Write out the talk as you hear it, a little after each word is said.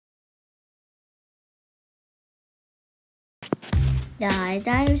Guys,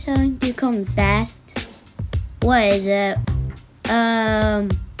 I have something to confess. What is it?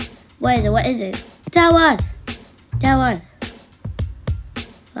 What is it? Tell us.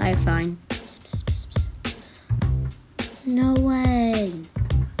 Alright, fine. No way.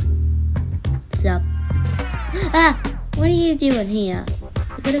 What's up? Ah! What are you doing here?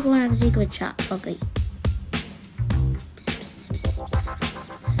 We're gonna go and have a secret chat. Okay.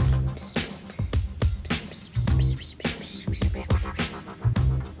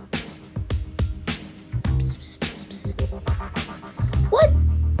 What?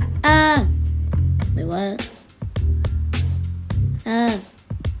 Wait, what?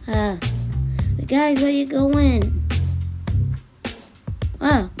 Guys, where you going?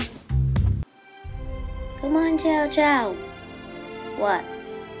 Oh. Come on, chow. What?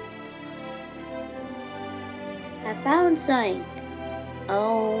 I found something.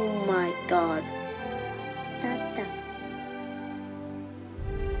 Oh my god.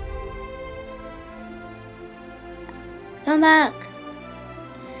 Come back.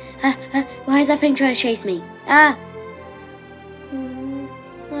 Why is that thing trying to chase me?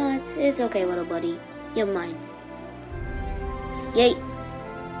 Oh, it's okay, little buddy. You're mine. Yay.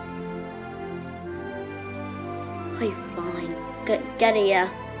 Oh, fine. Get here.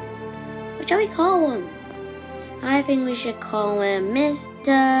 What shall we call him? I think we should call him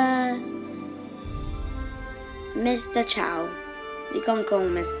Mr. Chow. We can call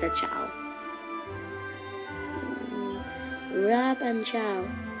him Mr. Chow. Rap and Chow.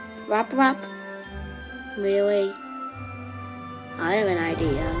 Rap. Really? I have an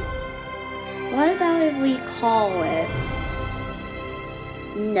idea. What about if we call it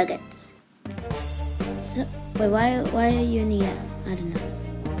Nuggets? So, wait, why are you in here? I don't know.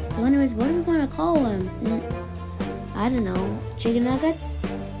 So anyways, what are we gonna call him? I don't know. Chicken nuggets?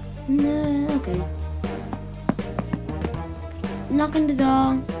 No, okay. Knock on the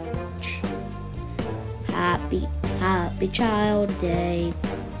door. Happy child day.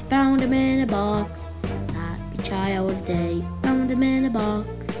 Found him in a box. Happy child day. Found him in a box.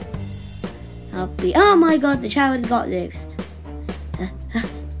 Happy. Oh my god, the child got loosed.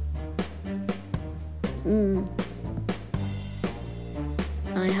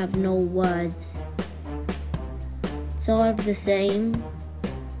 I have no words. Sort of the same.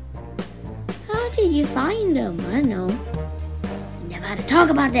 How did you find him? I don't know. We never had to talk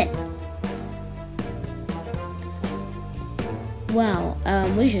about this. Well,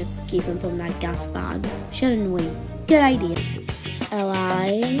 we should keep him from that gas bag, shouldn't we? Good idea.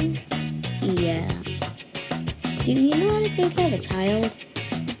 Alive? Yeah. Do you know how to take care of a child?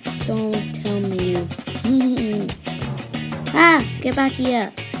 Don't tell me you. Get back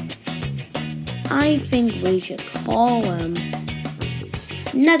here. I think we should call him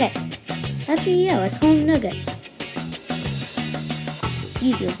Nuggets. Actually, yeah, let's call him Nuggets.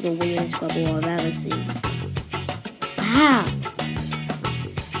 He's just the weirdest bubble I've ever seen.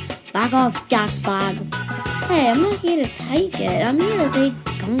 Back off, gas bag. Hey, I'm not here to take it. I'm here to say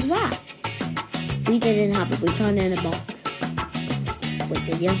congrats. We didn't have it. We found it in a box. Wait,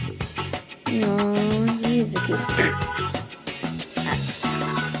 did you? No, he's a cute.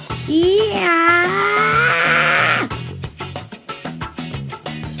 Yeah.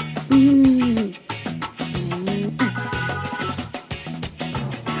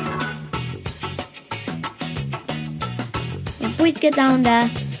 Please get down there.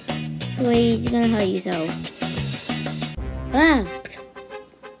 Please, you're gonna hurt yourself.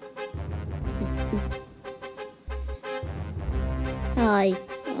 Hi.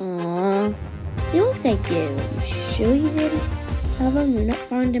 Aww. You look like you. Sure you didn't have him? You not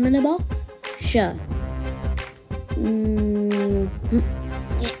found him in a box? Sure.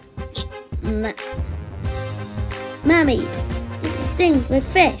 Mommy, it stings like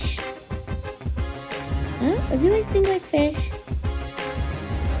fish. Huh? Do I sting like fish?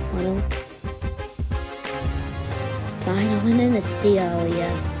 Fine, I went in the sea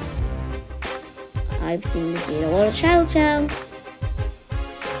earlier. I've seen the sea. A little chow.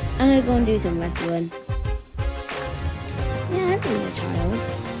 I'm gonna go and do some wrestling. Yeah, I've been a child.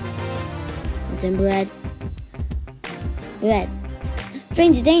 What's in bread? Bread.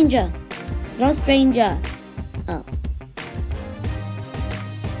 Stranger danger! It's not a stranger. Oh.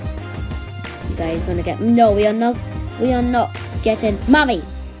 You guys gonna get... No, we are not getting... Mommy!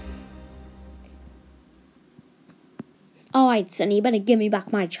 Alright, Sonny, you better give me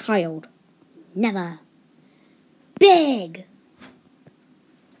back my child. Never. Big!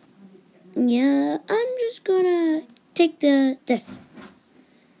 Yeah, I'm just gonna take this.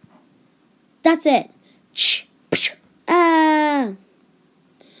 That's it.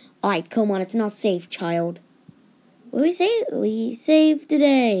 Alright, come on, it's not safe, child. We saved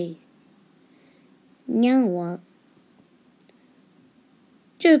today. Now what?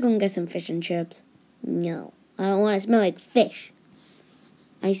 Should we go and get some fish and chips? No, I don't want to smell like fish.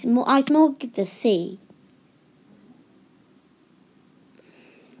 I smell like the sea.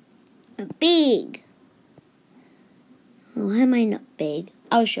 Big. Oh, why am I not big?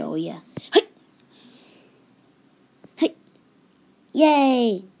 I'll show you. Hey! Hey!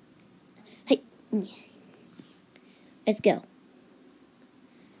 Yay! Hey! Let's go.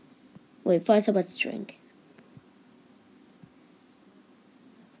 Wait, first let's drink.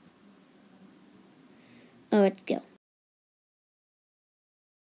 Oh, let's go.